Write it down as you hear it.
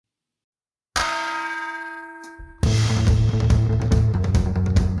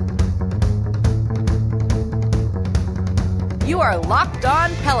are Locked On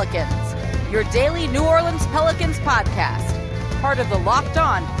Pelicans, your daily New Orleans Pelicans podcast, part of the Locked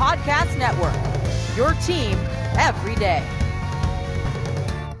On Podcast Network, your team every day.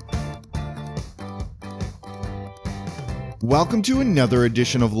 Welcome to another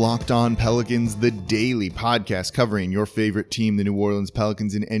edition of Locked On Pelicans, the daily podcast covering your favorite team, the New Orleans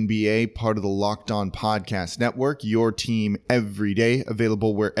Pelicans in NBA, part of the Locked On Podcast Network, your team every day,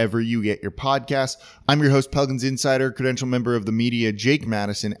 available wherever you get your podcasts. I'm your host, Pelicans Insider, credential member of the media, Jake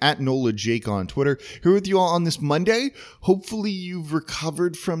Madison, at NOLA Jake on Twitter. Here with you all on this Monday. Hopefully you've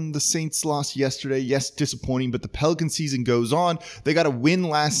recovered from the Saints loss yesterday. Yes, disappointing, but the Pelican season goes on. They got a win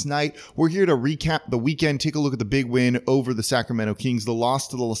last night. We're here to recap the weekend, take a look at the big win over the Sacramento Kings, the loss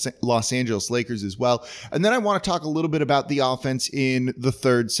to the Los Angeles Lakers as well. And then I want to talk a little bit about the offense in the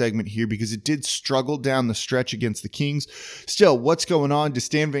third segment here because it did struggle down the stretch against the Kings. Still, what's going on? Does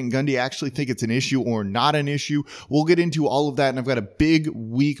Stan Van Gundy actually think it's an issue or not an issue? We'll get into all of that, and I've got a big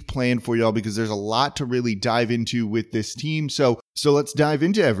week planned for y'all because there's a lot to really dive into with this team. So let's dive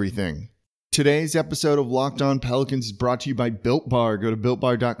into everything. Today's episode of Locked On Pelicans is brought to you by Built Bar. Go to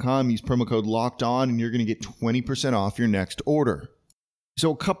BuiltBar.com, use promo code Locked On, and you're going to get 20% off your next order.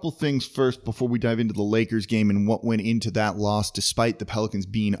 So a couple things first before we dive into the Lakers game and what went into that loss despite the Pelicans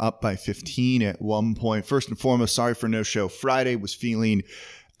being up by 15 at one point. First and foremost, sorry for no show Friday. Was feeling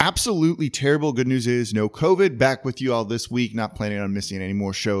absolutely terrible. Good news is no COVID. Back with you all this week. Not planning on missing any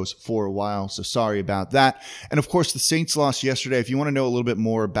more shows for a while, so sorry about that. And of course, the Saints lost yesterday. If you want to know a little bit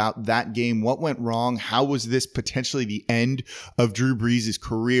more about that game, what went wrong, how was this potentially the end of Drew Brees'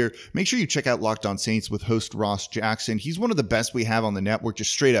 career, make sure you check out Locked On Saints with host Ross Jackson. He's one of the best we have on the network, just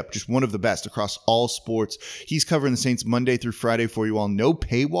straight up, just one of the best across all sports. He's covering the Saints Monday through Friday for you all. No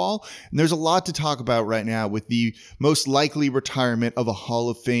paywall. And there's a lot to talk about right now with the most likely retirement of a Hall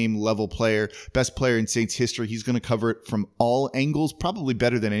of Fame level player, best player in Saints history. He's going to cover it from all angles, probably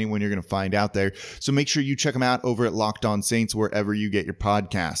better than anyone you're going to find out there. So make sure you check him out over at Locked On Saints, wherever you get your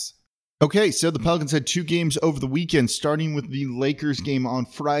podcasts. Okay, so the Pelicans had two games over the weekend, starting with the Lakers game on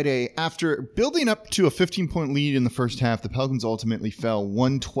Friday. After building up to a 15-point lead in the first half, the Pelicans ultimately fell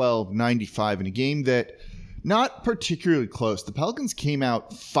 112-95 in a game that not particularly close. The Pelicans came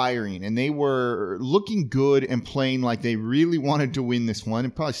out firing, and they were looking good and playing like they really wanted to win this one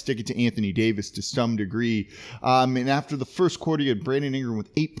and probably stick it to Anthony Davis to some degree. And after the first quarter, you had Brandon Ingram with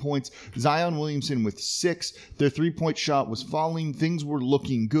 8 points, Zion Williamson with 6. Their three-point shot was falling. Things were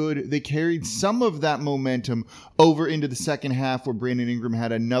looking good. They carried some of that momentum over into the second half, where Brandon Ingram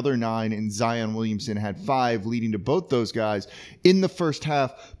had another 9 and Zion Williamson had 5, leading to both those guys in the first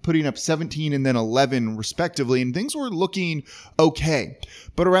half, putting up 17 and then 11 respectively. And things were looking okay.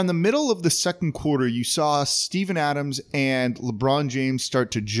 But around the middle of the second quarter, you saw Steven Adams and LeBron James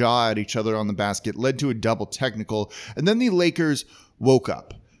start to jaw at each other on the basket, led to a double technical, and then the Lakers woke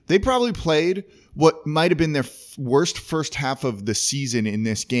up. They probably played what might have been their worst first half of the season in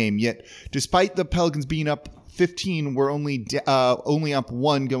this game, yet despite the Pelicans being up 15, were only up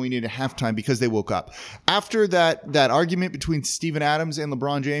 1 going into halftime because they woke up. After that argument between Steven Adams and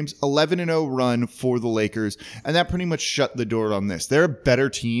LeBron James, 11-0 run for the Lakers, and that pretty much shut the door on this. They're a better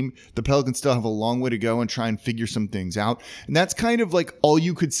team. The Pelicans still have a long way to go and try and figure some things out, and that's kind of like all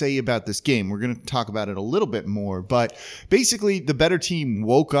you could say about this game. We're going to talk about it a little bit more, but basically the better team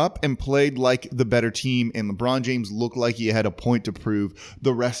woke up and played like the better team, and LeBron James looked like he had a point to prove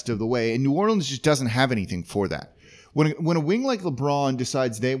the rest of the way, and New Orleans just doesn't have anything for that. When a wing like LeBron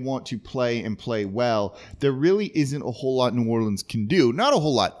decides they want to play and play well, there really isn't a whole lot New Orleans can do. Not a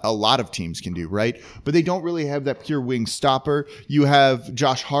whole lot. A lot of teams can do, right? But they don't really have that pure wing stopper. You have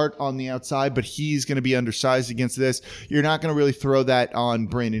Josh Hart on the outside, but he's going to be undersized against this. You're not going to really throw that on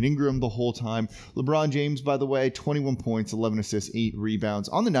Brandon Ingram the whole time. LeBron James, by the way, 21 points, 11 assists, 8 rebounds.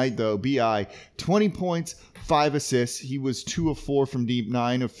 On the night, though, BI, 20 points, 5 assists. He was 2 of 4 from deep,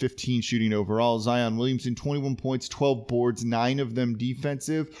 9 of 15 shooting overall. Zion Williamson, 21 points, 12 boards, 9 of them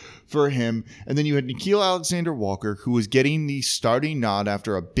defensive for him. And then you had Nickeil Alexander-Walker, who was getting the starting nod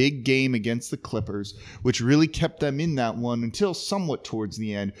after a big game against the Clippers, which really kept them in that one until somewhat towards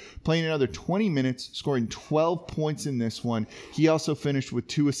the end, playing another 20 minutes, scoring 12 points in this one. He also finished with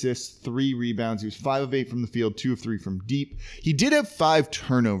 2 assists, 3 rebounds. He was 5 of 8 from the field, 2 of 3 from deep. He did have 5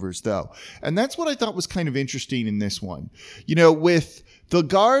 turnovers, though. And that's what I thought was kind of interesting in this one. You know, with the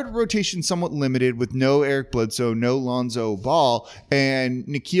guard rotation somewhat limited, with no Eric Bledsoe, no Lonzo Ball, and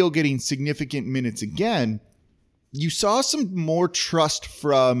Nickeil getting significant minutes again, you saw some more trust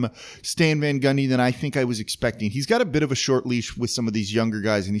from Stan Van Gundy than I think I was expecting. He's got a bit of a short leash with some of these younger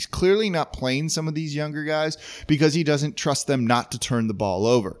guys, and he's clearly not playing some of these younger guys because he doesn't trust them not to turn the ball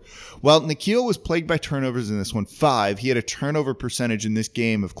over. Well, Nickeil was plagued by turnovers in this one, 5. He had a turnover percentage in this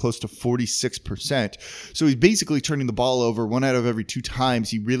game of close to 46%. So he's basically turning the ball over 1 out of every 2 times.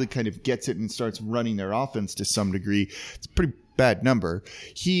 He really kind of gets it and starts running their offense to some degree. It's pretty bad number.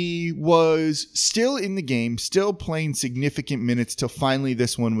 He was still in the game, still playing significant minutes till finally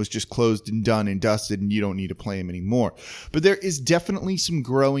this one was just closed and done and dusted and you don't need to play him anymore. But there is definitely some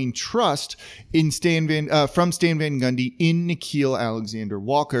growing trust in from Stan Van Gundy in Nickeil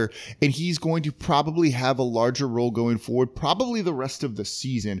Alexander-Walker, and he's going to probably have a larger role going forward, probably the rest of the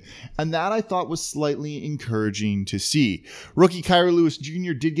season. And that I thought was slightly encouraging to see. Rookie Kira Lewis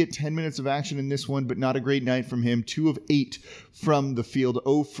Jr. did get 10 minutes of action in this one, but not a great night from him. 2 of 8 from the field,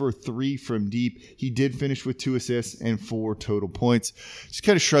 0 for 3 from deep. He did finish with 2 assists and 4 total points. Just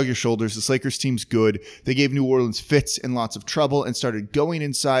kind of shrug your shoulders. This Lakers team's good. They gave New Orleans fits and lots of trouble and started going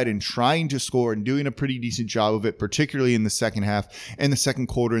inside and trying to score and doing a pretty decent job of it, particularly in the second half and the second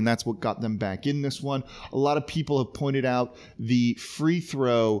quarter, and that's what got them back in this one. A lot of people have pointed out the free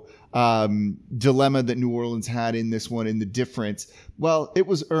throw dilemma that New Orleans had in this one and the difference. Well, it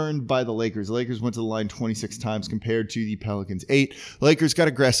was earned by the Lakers. The Lakers went to the line 26 times compared to the Pelicans 8. The Lakers got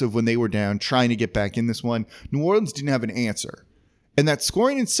aggressive when they were down, trying to get back in this one. New Orleans didn't have an answer. And that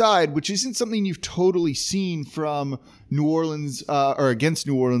scoring inside, which isn't something you've totally seen from New Orleans or against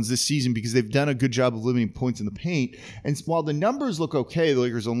New Orleans this season because they've done a good job of limiting points in the paint. And while the numbers look okay, the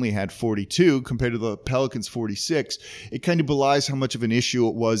Lakers only had 42 compared to the Pelicans 46. It kind of belies how much of an issue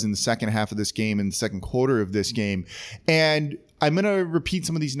it was in the second half of this game and the second quarter of this game. And I'm going to repeat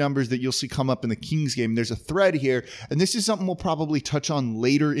some of these numbers that you'll see come up in the Kings game. There's a thread here, and this is something we'll probably touch on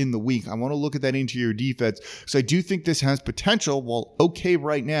later in the week. I want to look at that interior defense because I do think this has potential, while okay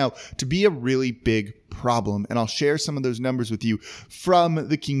right now, to be a really big problem. And I'll share some of those numbers with you from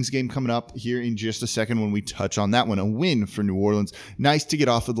the Kings game coming up here in just a second when we touch on that one. A win for New Orleans. Nice to get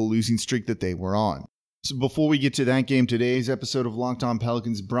off of the losing streak that they were on. So before we get to that game, today's episode of Locked On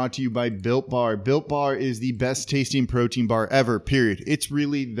Pelicans is brought to you by Built Bar. Built Bar is the best tasting protein bar ever, period. It's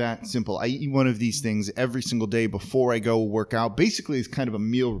really that simple. I eat one of these things every single day before I go work out. Basically, it's kind of a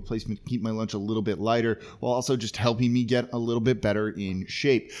meal replacement to keep my lunch a little bit lighter while also just helping me get a little bit better in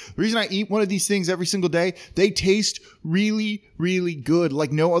shape. The reason I eat one of these things every single day, they taste really, really good,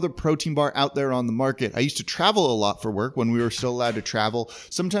 like no other protein bar out there on the market. I used to travel a lot for work when we were still allowed to travel.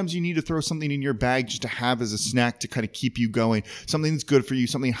 Sometimes you need to throw something in your bag just to have as a snack to kind of keep you going, something that's good for you,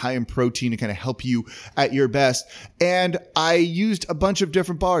 something high in protein to kind of help you at your best. And I used a bunch of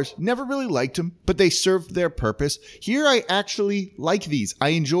different bars. Never really liked them, but they served their purpose. Here I actually like these. I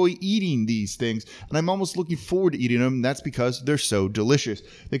enjoy eating these things, and I'm almost looking forward to eating them. That's because they're so delicious.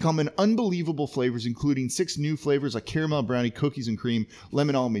 They come in unbelievable flavors, including 6 new flavors like caramel brownie, cookies and cream,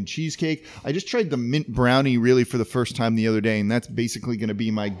 lemon almond cheesecake. I just tried the mint brownie really for the first time the other day, and that's basically going to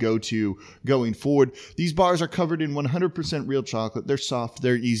be my go-to going forward. These bars are covered in 100% real chocolate. They're soft.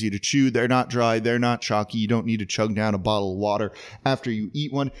 They're easy to chew. They're not dry. They're not chalky. You don't need to chug down a bottle of water after you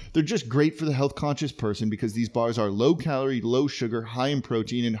eat one. They're just great for the health-conscious person because these bars are low-calorie, low-sugar, high in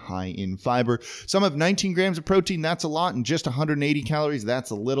protein, and high in fiber. Some have 19 grams of protein. That's a lot. And just 180 calories. That's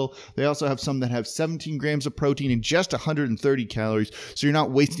a little. They also have some that have 17 grams of protein and just 130 calories. So you're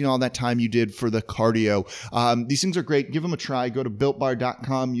not wasting all that time you did for the cardio. These things are great. Give them a try. Go to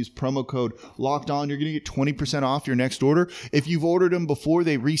BuiltBar.com. Use promo code LOCKEDON. You're going to get 20% off your next order. If you've ordered them before,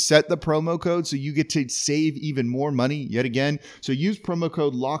 they reset the promo code so you get to save even more money yet again. So use promo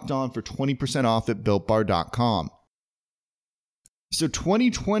code LOCKEDON for 20% off at BuiltBar.com. So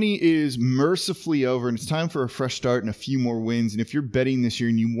 2020 is mercifully over, and it's time for a fresh start and a few more wins. And if you're betting this year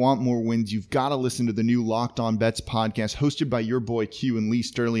and you want more wins, you've got to listen to the new Locked On Bets podcast hosted by your boy Q and Lee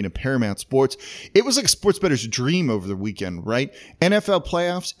Sterling of Paramount Sports. It was like a sports bettor's dream over the weekend, right? NFL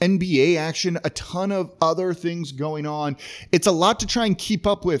playoffs, NBA action, a ton of other things going on. It's a lot to try and keep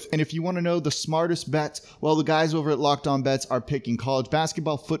up with. And if you want to know the smartest bets, well, the guys over at Locked On Bets are picking college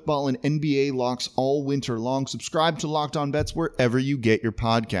basketball, football, and NBA locks all winter long. Subscribe to Locked On Bets wherever you get your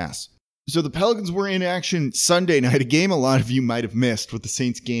podcasts. So the Pelicans were in action Sunday night, a game a lot of you might have missed with the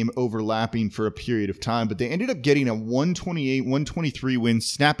Saints game overlapping for a period of time, but they ended up getting a 128-123 win,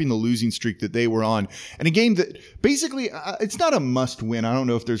 snapping the losing streak that they were on. And a game that basically, it's not a must win. I don't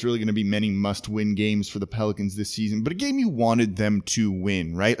know if there's really going to be many must win games for the Pelicans this season, but a game you wanted them to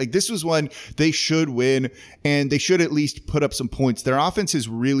win, right? Like this was one they should win, and they should at least put up some points. Their offense has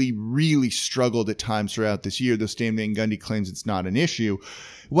really, really struggled at times throughout this year, though Stan Van Gundy claims it's not an issue.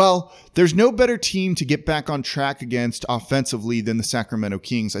 Well, there's no better team to get back on track against offensively than the Sacramento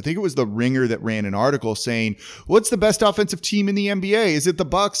Kings. I think it was The Ringer that ran an article saying, what's the best offensive team in the NBA? Is it the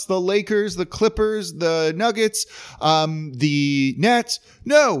Bucks, the Lakers, the Clippers, the Nuggets, the Nets?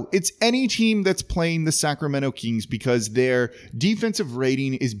 No, it's any team that's playing the Sacramento Kings, because their defensive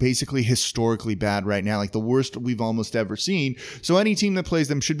rating is basically historically bad right now, like the worst we've almost ever seen. So any team that plays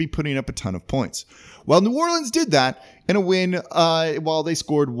them should be putting up a ton of points. Well, New Orleans did that in a win while they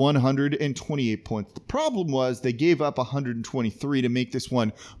scored 128 points. The problem was they gave up 123 to make this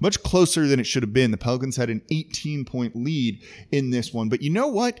one much closer than it should have been. The Pelicans had an 18-point lead in this one. But you know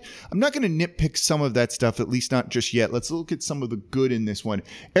what? I'm not going to nitpick some of that stuff, at least not just yet. Let's look at some of the good in this one.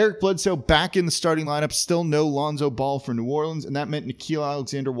 Eric Bledsoe back in the starting lineup. Still no Lonzo Ball for New Orleans, and that meant Nickeil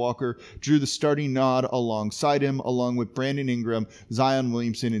Alexander-Walker drew the starting nod alongside him, along with Brandon Ingram, Zion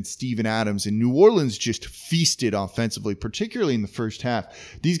Williamson, and Steven Adams. And New Orleans just feasted offensively, particularly in the first half.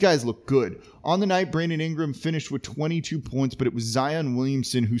 These guys look good. On the night, Brandon Ingram finished with 22 points, but it was Zion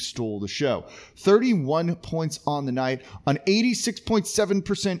Williamson who stole the show. 31 points on the night on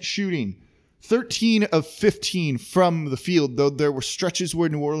 86.7% shooting. 13 of 15 from the field, though there were stretches where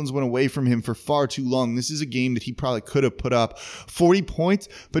New Orleans went away from him for far too long. This is a game that he probably could have put up 40 points,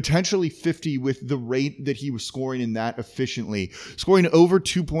 potentially 50 with the rate that he was scoring in that efficiently. Scoring over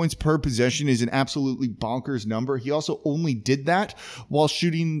 2 points per possession is an absolutely bonkers number. He also only did that while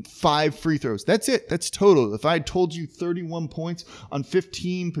shooting 5 free throws. That's it. That's total. If I had told you 31 points on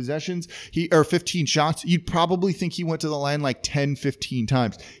 15 possessions, 15 shots, you'd probably think he went to the line like 10, 15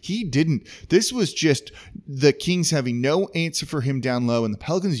 times. He didn't. This was just the Kings having no answer for him down low, and the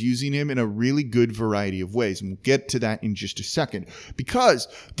Pelicans using him in a really good variety of ways. And we'll get to that in just a second. Because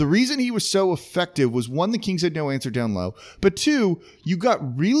the reason he was so effective was, one, the Kings had no answer down low, but two, you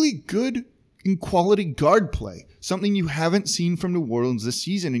got really good in quality guard play, something you haven't seen from New Orleans this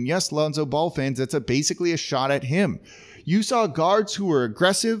season. And yes, Lonzo Ball fans, that's basically a shot at him. You saw guards who were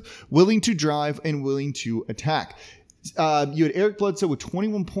aggressive, willing to drive, and willing to attack. You had Eric Bledsoe with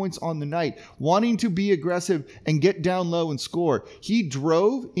 21 points on the night, wanting to be aggressive and get down low and score. He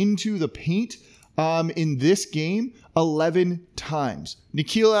drove into the paint in this game 11 times.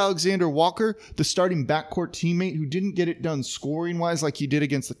 Nickeil Alexander-Walker, the starting backcourt teammate who didn't get it done scoring-wise like he did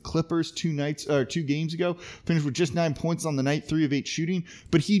against the Clippers 2 games ago, finished with just 9 points on the night, 3 of 8 shooting,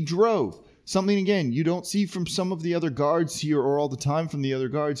 but he drove. Something, again, you don't see from some of the other guards here, or all the time from the other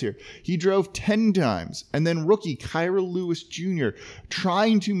guards here. He drove 10 times. And then rookie Kira Lewis Jr.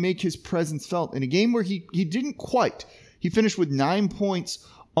 trying to make his presence felt in a game where he didn't quite. He finished with 9 points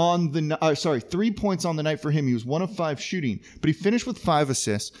on the 3 points on the night for him. He was 1 of 5 shooting, but he finished with 5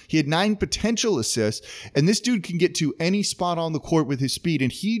 assists. He had 9 potential assists, and this dude can get to any spot on the court with his speed,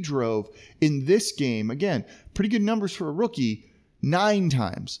 and he drove in this game, again, pretty good numbers for a rookie, 9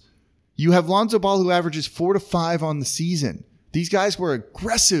 times. You have Lonzo Ball, who averages 4 to 5 on the season. These guys were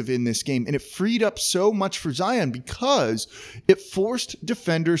aggressive in this game, and it freed up so much for Zion because it forced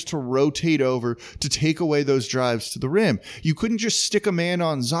defenders to rotate over to take away those drives to the rim. You couldn't just stick a man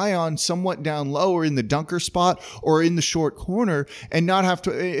on Zion somewhat down low or in the dunker spot or in the short corner and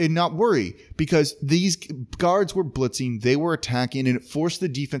not worry, because these guards were blitzing, they were attacking, and it forced the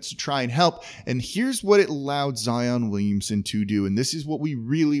defense to try and help. And here's what it allowed Zion Williamson to do, and this is what we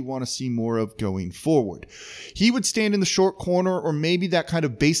really want to see more of going forward. He would stand in the short corner, or maybe that kind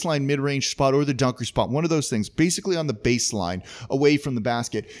of baseline mid-range spot, or the dunker spot, one of those things, basically on the baseline away from the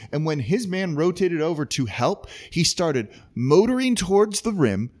basket. And when his man rotated over to help, he started motoring towards the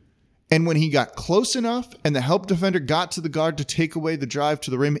rim. And when he got close enough and the help defender got to the guard to take away the drive to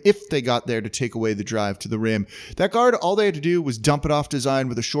the rim, if they got there to take away the drive to the rim, that guard, all they had to do was dump it off to Zion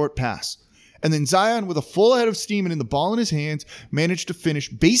with a short pass. And then Zion, with a full head of steam and the ball in his hands, managed to finish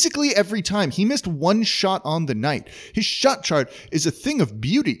basically every time. He missed 1 shot on the night. His shot chart is a thing of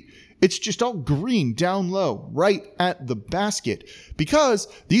beauty. It's just all green down low, right at the basket, because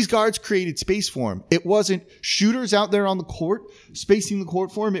these guards created space for him. It wasn't shooters out there on the court spacing the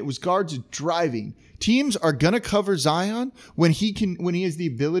court for him. It was guards driving. Teams are going to cover Zion when he has the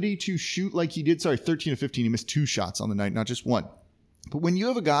ability to shoot like he did. 13 of 15. He missed 2 shots on the night, not just 1. But when you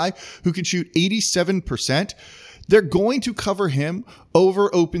have a guy who can shoot 87%, they're going to cover him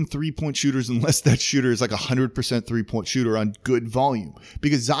over open 3-point shooters unless that shooter is like 100% 3-point shooter on good volume,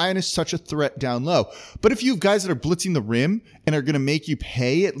 because Zion is such a threat down low. But if you have guys that are blitzing the rim and are going to make you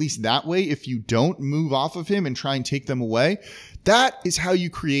pay at least that way if you don't move off of him and try and take them away, that is how you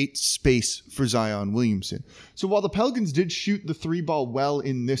create space for Zion Williamson. So while the Pelicans did shoot the 3 ball well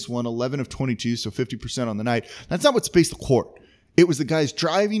in this one, 11 of 22, so 50% on the night, that's not what spaced the court. It was the guys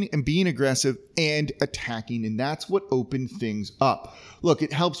driving and being aggressive and attacking, and that's what opened things up. Look,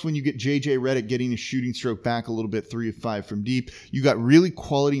 it helps when you get JJ Redick getting his shooting stroke back a little bit, 3 of 5 from deep. You got really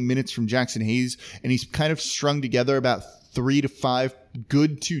quality minutes from Jackson Hayes, and he's kind of strung together about 3 to 5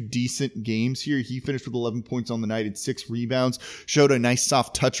 good to decent games here. He finished with 11 points on the night and 6 rebounds, showed a nice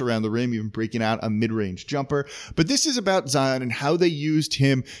soft touch around the rim, even breaking out a mid-range jumper. But this is about Zion and how they used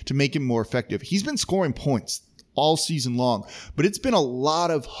him to make him more effective. He's been scoring points all season long, but it's been a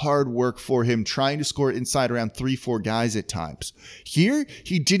lot of hard work for him trying to score inside around 3-4 guys at times. Here,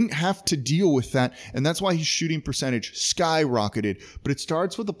 he didn't have to deal with that, and that's why his shooting percentage skyrocketed. But it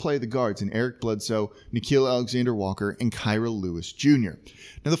starts with the play of the guards in Eric Bledsoe, Nickeil Alexander-Walker, and Kira Lewis Jr.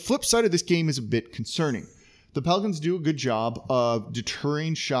 Now, the flip side of this game is a bit concerning. The Pelicans do a good job of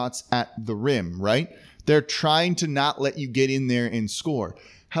deterring shots at the rim, right? They're trying to not let you get in there and score.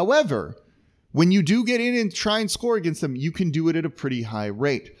 However, when you do get in and try and score against them, you can do it at a pretty high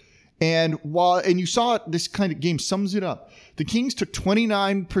rate. And you saw it, this kind of game sums it up. The Kings took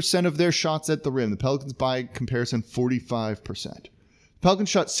 29% of their shots at the rim. The Pelicans, by comparison, 45%. The Pelicans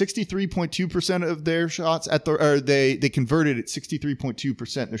shot 63.2% of their shots they converted at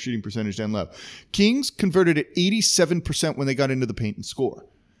 63.2%. Their shooting percentage down low. Kings converted at 87% when they got into the paint and score.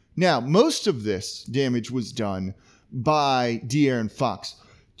 Now, most of this damage was done by De'Aaron Fox.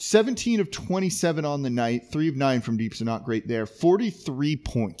 17 of 27 on the night, 3 of 9 from deep, so not great there. 43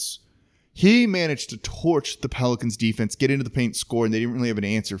 points. He managed to torch the Pelicans defense, get into the paint, score, and they didn't really have an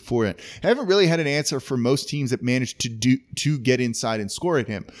answer for it. I haven't really had an answer for most teams that managed to get inside and score at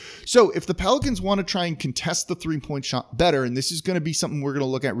him. So if the Pelicans want to try and contest the three-point shot better, and this is going to be something we're going to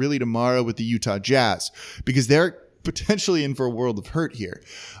look at really tomorrow with the Utah Jazz, because they're potentially in for a world of hurt here.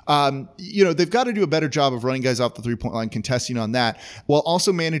 They've got to do a better job of running guys off the three-point line, contesting on that, while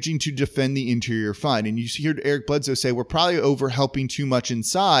also managing to defend the interior fine. And you hear Eric Bledsoe say, we're probably over helping too much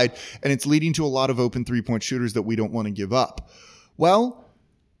inside, and it's leading to a lot of open three-point shooters that we don't want to give up. Well,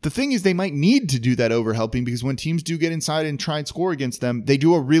 the thing is, they might need to do that overhelping, because when teams do get inside and try and score against them, they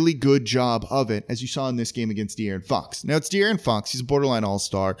do a really good job of it, as you saw in this game against De'Aaron Fox. Now, it's De'Aaron Fox. He's a borderline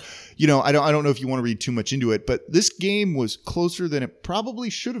all-star. I don't know if you want to read too much into it, but this game was closer than it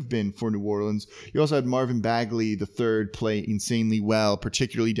probably should have been for New Orleans. You also had Marvin Bagley, the third, play insanely well,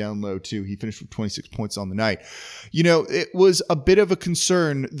 particularly down low, too. He finished with 26 points on the night. It was a bit of a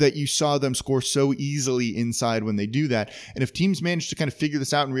concern that you saw them score so easily inside when they do that. And if teams manage to kind of figure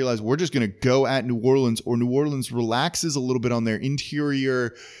this out and realize we're just going to go at New Orleans, or New Orleans relaxes a little bit on their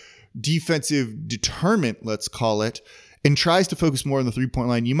interior defensive deterrent, let's call it, and tries to focus more on the three-point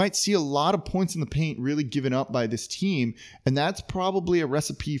line, you might see a lot of points in the paint really given up by this team, and that's probably a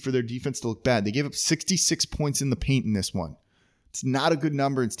recipe for their defense to look bad. They gave up 66 points in the paint in this one. It's not a good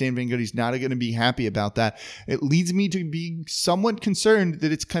number, and Stan Van Gundy's not going to be happy about that. It leads me to be somewhat concerned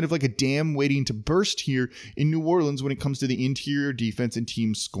that it's kind of like a dam waiting to burst here in New Orleans when it comes to the interior defense and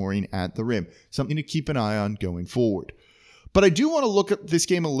teams scoring at the rim. Something to keep an eye on going forward. But I do want to look at this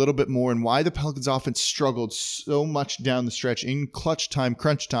game a little bit more and why the Pelicans offense struggled so much down the stretch in clutch time,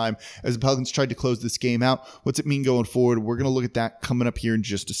 crunch time, as the Pelicans tried to close this game out. What's it mean going forward? We're going to look at that coming up here in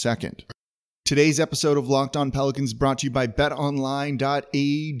just a second. Today's episode of Locked On Pelicans brought to you by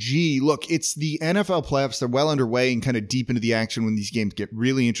BetOnline.ag. Look, it's the NFL playoffs. They're well underway and kind of deep into the action when these games get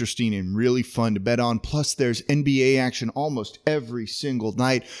really interesting and really fun to bet on. Plus, there's NBA action almost every single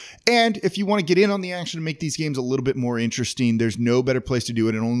night. And if you want to get in on the action and make these games a little bit more interesting, there's no better place to do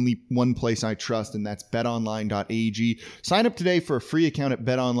it, and only one place I trust, and that's BetOnline.ag. Sign up today for a free account at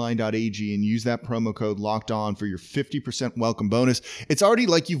BetOnline.ag and use that promo code LOCKEDON for your 50% welcome bonus. It's already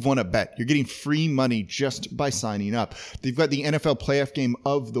like you've won a bet. You're getting free money just by signing up. They've got the NFL playoff game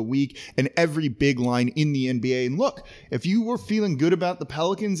of the week and every big line in the NBA. And look, if you were feeling good about the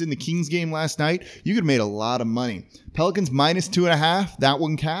Pelicans in the Kings game last night, you could have made a lot of money. Pelicans minus 2.5, that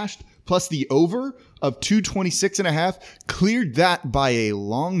one cashed. Plus the over of 226.5 cleared that by a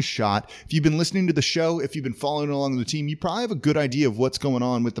long shot. If you've been listening to the show, if you've been following along with the team, you probably have a good idea of what's going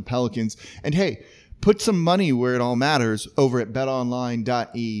on with the Pelicans. And hey, put some money where it all matters over at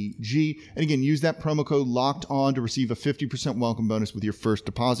betonline.ag. And again, use that promo code LOCKED ON to receive a 50% welcome bonus with your first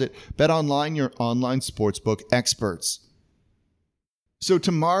deposit. BetOnline, your online sportsbook experts. So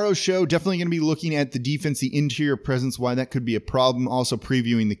tomorrow's show, definitely going to be looking at the defense, the interior presence, why that could be a problem. Also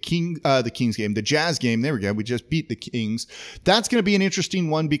previewing the Kings game, the Jazz game. There we go. We just beat the Kings. That's going to be an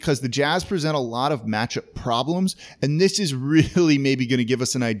interesting one because the Jazz present a lot of matchup problems. And this is really maybe going to give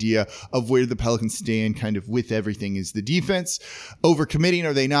us an idea of where the Pelicans stand kind of with everything. Is the defense overcommitting?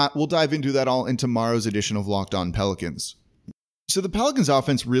 Are they not? We'll dive into that all in tomorrow's edition of Locked On Pelicans. So the Pelicans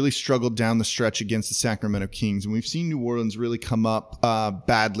offense really struggled down the stretch against the Sacramento Kings, and we've seen New Orleans really come up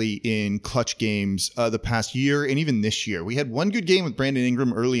badly in clutch games the past year and even this year. We had one good game with Brandon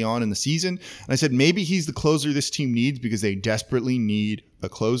Ingram early on in the season, and I said maybe he's the closer this team needs because they desperately need a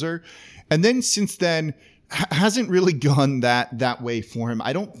closer. And then since then, hasn't really gone that way for him.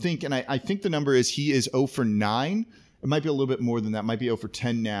 I don't think, and I think the number is he is 0 for 9. It might be a little bit more than that. Might be 0 for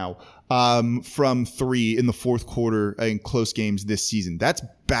 10 now from 3 in the fourth quarter in close games this season. That's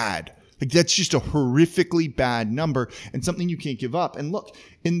bad. Like, that's just a horrifically bad number and something you can't give up. And look,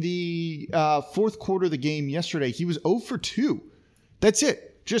 in the fourth quarter of the game yesterday, he was 0 for 2. That's it.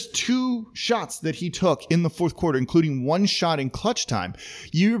 Just 2 shots that he took in the fourth quarter, including 1 shot in clutch time.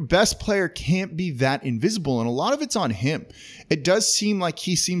 Your best player can't be that invisible, and a lot of it's on him. It does seem like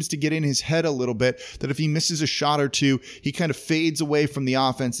he seems to get in his head a little bit that if he misses a shot or two, he kind of fades away from the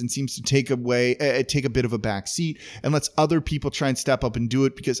offense and seems to take a bit of a back seat and lets other people try and step up and do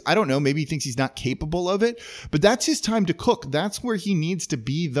it because, I don't know, maybe he thinks he's not capable of it, but that's his time to cook. That's where he needs to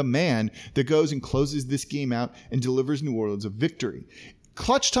be the man that goes and closes this game out and delivers New Orleans a victory.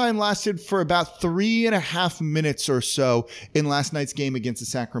 Clutch time lasted for about 3.5 minutes or so in last night's game against the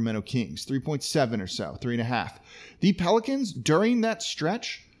Sacramento Kings. 3.7 or so, 3.5. The Pelicans, during that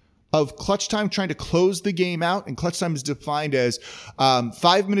stretch of clutch time trying to close the game out, and clutch time is defined as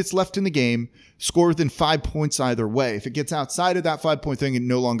 5 minutes left in the game, score within 5 points either way. If it gets outside of that 5-point thing, it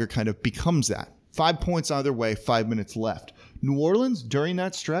no longer kind of becomes that. 5 points either way, 5 minutes left. New Orleans, during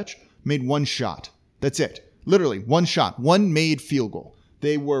that stretch, made 1 shot. That's it. Literally 1 shot, 1 made field goal.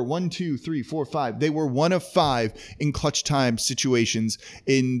 They were 1, 2, 3, 4, 5. They were 1 of 5 in clutch time situations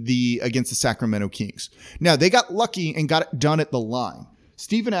against the Sacramento Kings. Now, they got lucky and got it done at the line.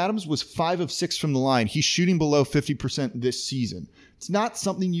 Steven Adams was 5 of 6 from the line. He's shooting below 50% this season. It's not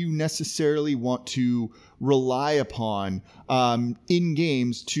something you necessarily want to rely upon in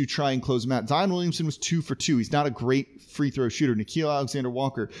games to try and close them out. Zion Williamson was 2 for 2. He's not a great free throw shooter. Nickeil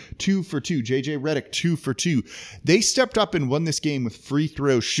Alexander-Walker, 2 for 2. JJ Redick, 2 for 2. They stepped up and won this game with free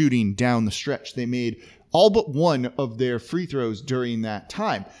throw shooting down the stretch. They made all but 1 of their free throws during that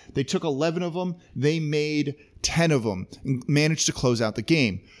time. They took 11 of them. They made 10 of them and managed to close out the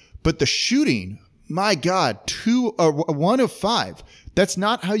game. But the shooting, my God, 1 of 5. That's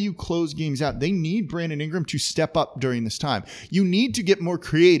not how you close games out. They need Brandon Ingram to step up during this time. You need to get more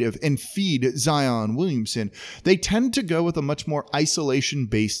creative and feed Zion Williamson. They tend to go with a much more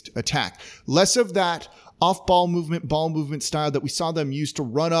isolation-based attack. Less of that off-ball movement, ball movement style that we saw them use to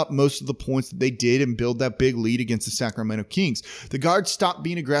run up most of the points that they did and build that big lead against the Sacramento Kings. The guards stopped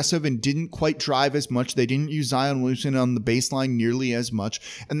being aggressive and didn't quite drive as much. They didn't use Zion Williamson on the baseline nearly as much.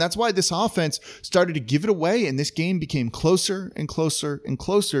 And that's why this offense started to give it away, and this game became closer and closer and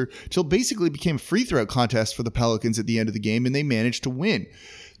closer till basically became a free throw contest for the Pelicans at the end of the game, and they managed to win.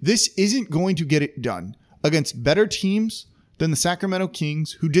 This isn't going to get it done against better teams than the Sacramento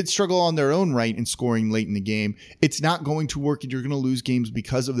Kings, who did struggle on their own right in scoring late in the game. It's not going to work, and you're going to lose games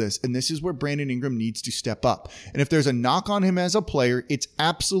because of this. And this is where Brandon Ingram needs to step up. And if there's a knock on him as a player, it's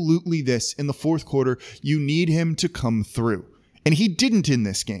absolutely this. In the fourth quarter, you need him to come through. And he didn't in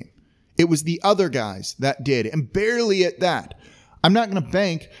this game. It was the other guys that did, and barely at that. I'm not going to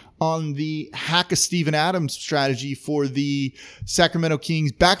bank on the hack of Steven Adams strategy for the Sacramento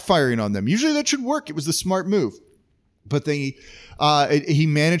Kings backfiring on them. Usually that should work. It was the smart move. But he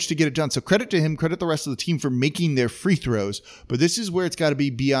managed to get it done. So credit to him, credit the rest of the team for making their free throws. But this is where it's got to be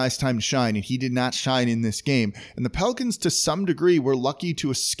BI's time to shine, and he did not shine in this game. And the Pelicans, to some degree, were lucky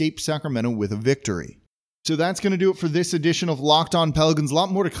to escape Sacramento with a victory. So that's going to do it for this edition of Locked On Pelicans. A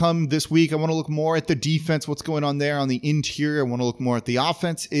lot more to come this week. I want to look more at the defense, what's going on there on the interior. I want to look more at the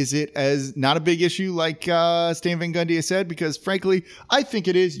offense. Is it as not a big issue like Stan Van Gundy has said? Because frankly, I think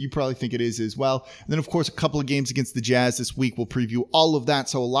it is. You probably think it is as well. And then, of course, a couple of games against the Jazz this week. We'll preview all of that.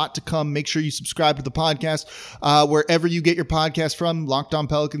 So a lot to come. Make sure you subscribe to the podcast wherever you get your podcast from. Locked On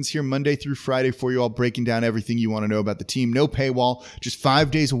Pelicans here Monday through Friday for you all, breaking down everything you want to know about the team. No paywall, just 5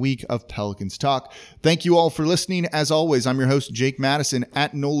 days a week of Pelicans talk. Thank you all for listening. As always, I'm your host, Jake Madison,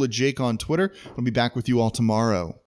 at NOLA Jake on Twitter. I'll be back with you all tomorrow.